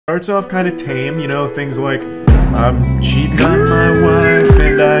Starts off kind of tame, you know, things like, I'm cheating on my wife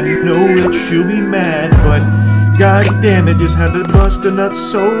and I know that she'll be mad, but god damn it, just had to bust a nut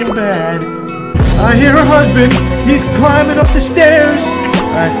so bad. I hear her husband, he's climbing up the stairs.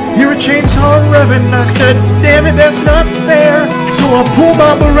 I hear a chainsaw revving, I said, damn it, that's not fair. So I pull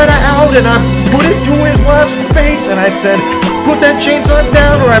my Beretta out and I put it to his wife's face, and I said, put that chainsaw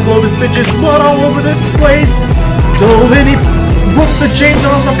down or I blow this bitch's blood all over this place. So then he puts the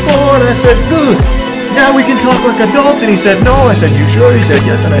chainsaw on the floor and I said, good, now we can talk like adults. And he said, no. I said, you sure? He said,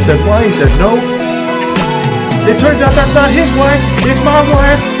 yes. And I said, why? He said, no. It turns out that's not his wife, it's my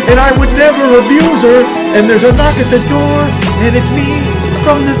wife, and I would never abuse her. And there's a knock at the door, and it's me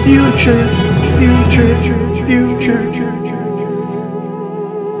from the future.